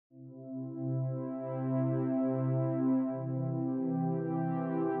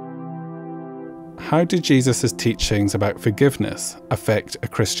How do Jesus' teachings about forgiveness affect a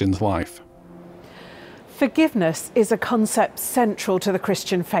Christian's life? Forgiveness is a concept central to the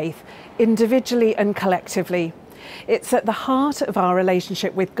Christian faith, individually and collectively. It's at the heart of our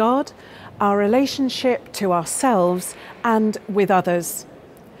relationship with God, our relationship to ourselves, and with others.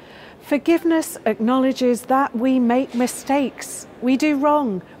 Forgiveness acknowledges that we make mistakes, we do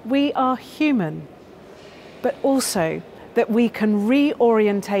wrong, we are human, but also that we can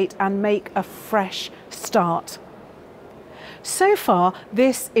reorientate and make a fresh start. So far,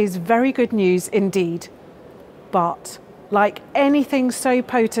 this is very good news indeed. But, like anything so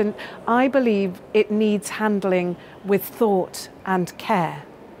potent, I believe it needs handling with thought and care.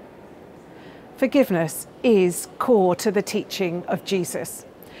 Forgiveness is core to the teaching of Jesus.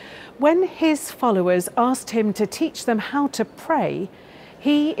 When his followers asked him to teach them how to pray,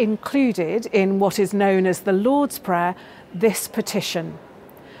 he included in what is known as the Lord's Prayer this petition: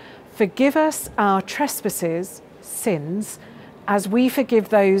 "Forgive us our trespasses, sins, as we forgive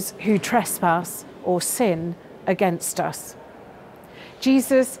those who trespass or sin against us."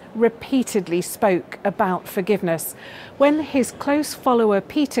 Jesus repeatedly spoke about forgiveness. When his close follower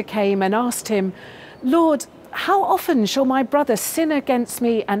Peter came and asked him, "Lord, how often shall my brother sin against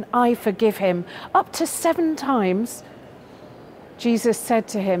me and I forgive him? Up to 7 times?" Jesus said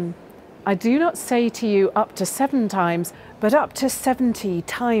to him, "I do not say to you up to 7 times, but up to 70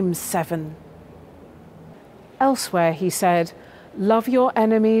 times 7. Elsewhere he said, "Love your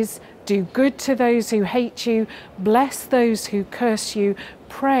enemies, do good to those who hate you, bless those who curse you,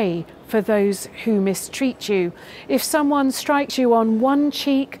 pray for those who mistreat you. If someone strikes you on one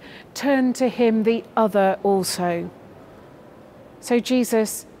cheek, turn to him the other also." So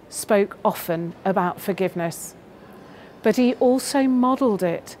Jesus spoke often about forgiveness, but he also modelled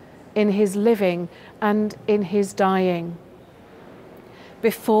it in his living and in his dying.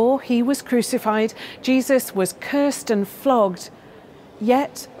 Before he was crucified, Jesus was cursed and flogged.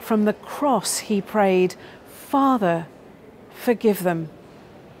 Yet from the cross he prayed, "Father, forgive them."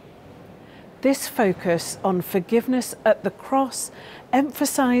 This focus on forgiveness at the cross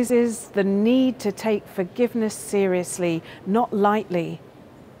emphasizes the need to take forgiveness seriously, not lightly.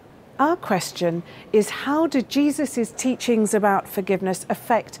 Our question is, how do Jesus' teachings about forgiveness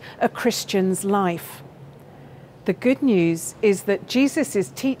affect a Christian's life? The good news is that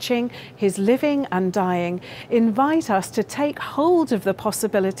Jesus' teaching, his living and dying, invite us to take hold of the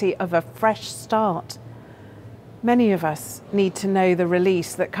possibility of a fresh start. Many of us need to know the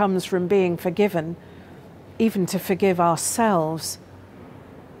release that comes from being forgiven, even to forgive ourselves.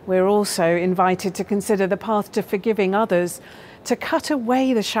 We're also invited to consider the path to forgiving others, to cut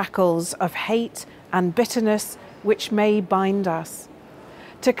away the shackles of hate and bitterness which may bind us,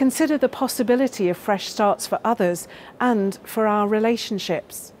 to consider the possibility of fresh starts for others and for our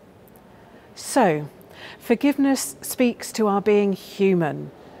relationships. So, forgiveness speaks to our being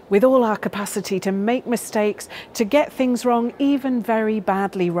human, with all our capacity to make mistakes, to get things wrong, even very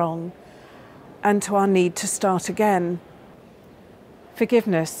badly wrong, and to our need to start again.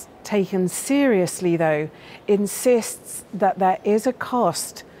 Forgiveness, taken seriously though, insists that there is a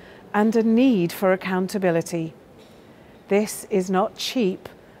cost and a need for accountability. This is not cheap,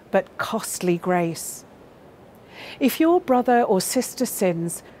 but costly grace. If your brother or sister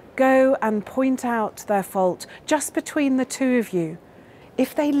sins, go and point out their fault just between the two of you.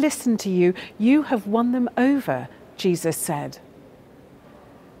 If they listen to you, you have won them over, Jesus said.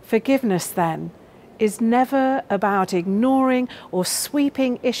 Forgiveness, then, is never about ignoring or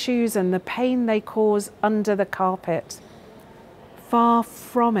sweeping issues and the pain they cause under the carpet. Far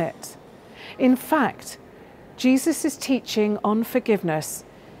from it. In fact, Jesus' teaching on forgiveness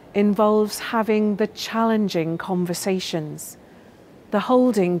involves having the challenging conversations, the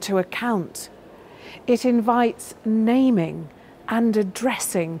holding to account. It invites naming and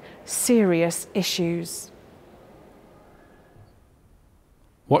addressing serious issues.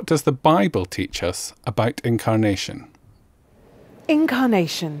 What does the Bible teach us about incarnation?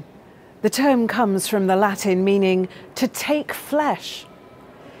 Incarnation. The term comes from the Latin meaning to take flesh.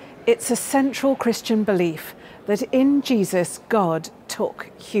 It's a central Christian belief that in Jesus, God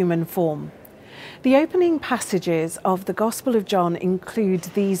took human form. The opening passages of the Gospel of John include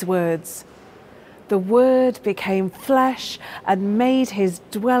these words: "The Word became flesh and made his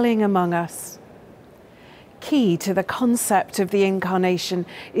dwelling among us." Key to the concept of the incarnation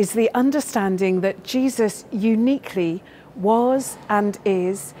is the understanding that Jesus uniquely was and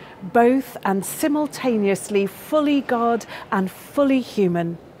is both and simultaneously fully God and fully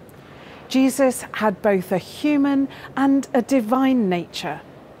human. Jesus had both a human and a divine nature.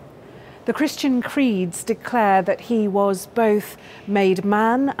 The Christian creeds declare that he was both made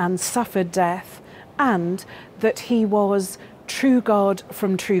man and suffered death, and that he was true God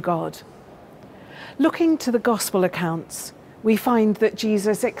from true God. Looking to the Gospel accounts, we find that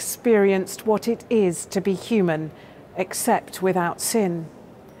Jesus experienced what it is to be human, except without sin.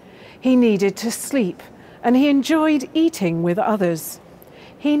 He needed to sleep, and he enjoyed eating with others.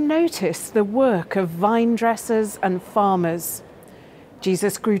 He noticed the work of vine dressers and farmers.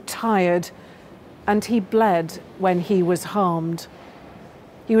 Jesus grew tired, and he bled when he was harmed.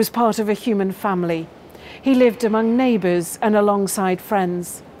 He was part of a human family. He lived among neighbours and alongside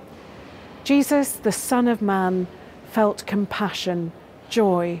friends. Jesus, the Son of Man, felt compassion,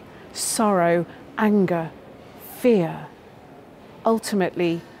 joy, sorrow, anger, fear.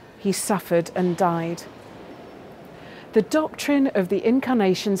 Ultimately, he suffered and died. The doctrine of the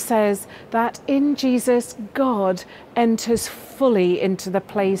incarnation says that in Jesus, God enters fully into the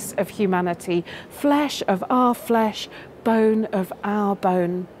place of humanity, flesh of our flesh, bone of our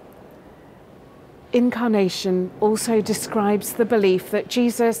bone. Incarnation also describes the belief that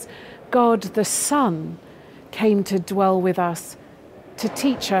Jesus, God the Son, came to dwell with us, to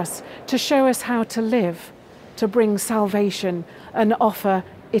teach us, to show us how to live, to bring salvation and offer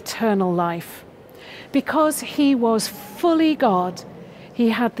eternal life. Because he was fully God, he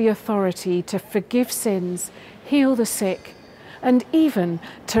had the authority to forgive sins, heal the sick, and even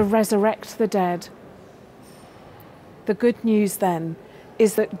to resurrect the dead. The good news then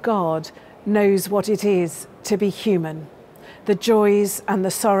is that God knows what it is to be human, the joys and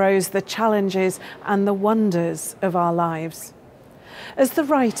the sorrows, the challenges and the wonders of our lives. As the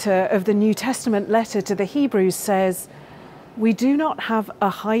writer of the New Testament letter to the Hebrews says, we do not have a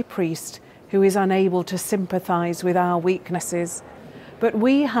high priest who is unable to sympathize with our weaknesses, but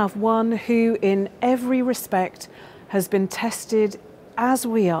we have one who in every respect has been tested as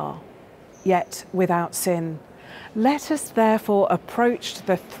we are, yet without sin. Let us therefore approach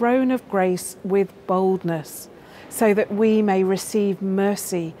the throne of grace with boldness, so that we may receive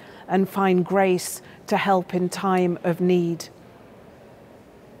mercy and find grace to help in time of need.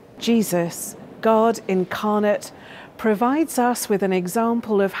 Jesus, God incarnate, provides us with an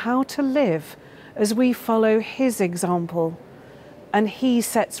example of how to live as we follow his example, and he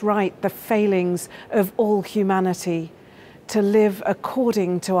sets right the failings of all humanity to live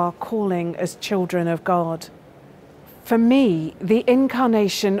according to our calling as children of God. For me, the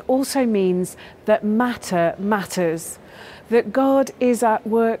incarnation also means that matter matters, that God is at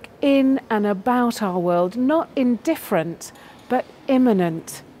work in and about our world, not indifferent, but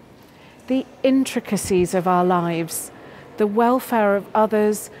immanent. The intricacies of our lives, the welfare of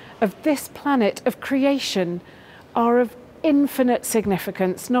others, of this planet, of creation, are of infinite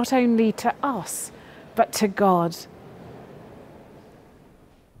significance, not only to us, but to God.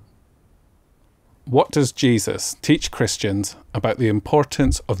 What does Jesus teach Christians about the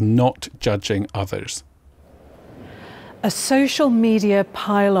importance of not judging others? A social media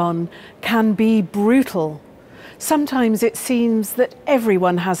pile-on can be brutal. Sometimes it seems that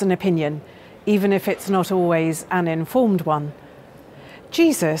everyone has an opinion, even if it's not always an informed one.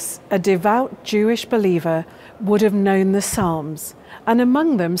 Jesus, a devout Jewish believer, would have known the Psalms, and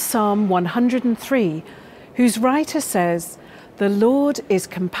among them Psalm 103, whose writer says, "The Lord is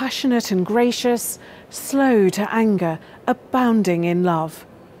compassionate and gracious, slow to anger, abounding in love."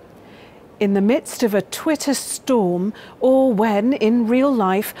 In the midst of a Twitter storm, or when, in real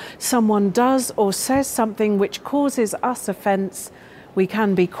life, someone does or says something which causes us offence, we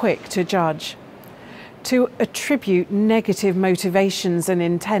can be quick to judge, to attribute negative motivations and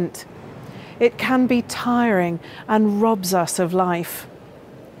intent. It can be tiring and robs us of life.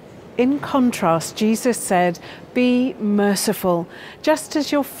 In contrast, Jesus said, "Be merciful, just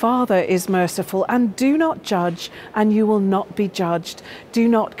as your Father is merciful, and do not judge, and you will not be judged. Do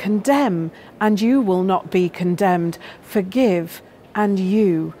not condemn, and you will not be condemned. Forgive, and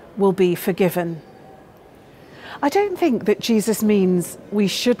you will be forgiven." I don't think that Jesus means we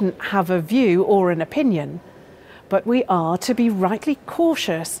shouldn't have a view or an opinion, but we are to be rightly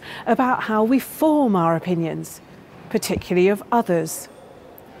cautious about how we form our opinions, particularly of others.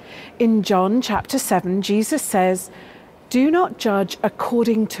 In John chapter 7, Jesus says, "Do not judge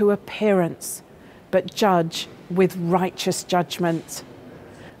according to appearance, but judge with righteous judgment."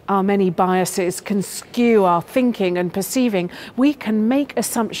 Our many biases can skew our thinking and perceiving. We can make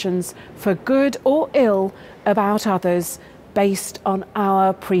assumptions for good or ill about others based on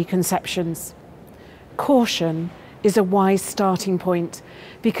our preconceptions. Caution is a wise starting point,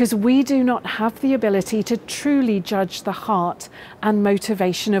 because we do not have the ability to truly judge the heart and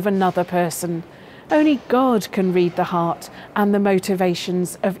motivation of another person. Only God can read the heart and the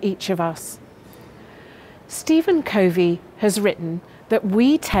motivations of each of us. Stephen Covey has written that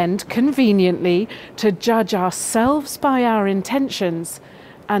we tend conveniently to judge ourselves by our intentions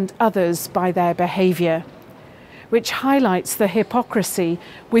and others by their behaviour, which highlights the hypocrisy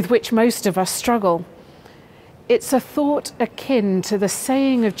with which most of us struggle. It's a thought akin to the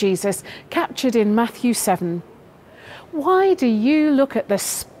saying of Jesus captured in Matthew 7. Why do you look at the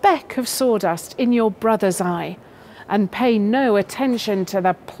speck of sawdust in your brother's eye and pay no attention to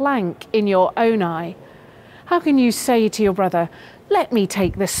the plank in your own eye? How can you say to your brother, let me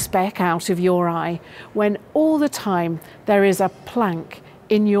take the speck out of your eye, when all the time there is a plank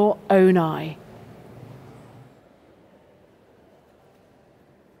in your own eye?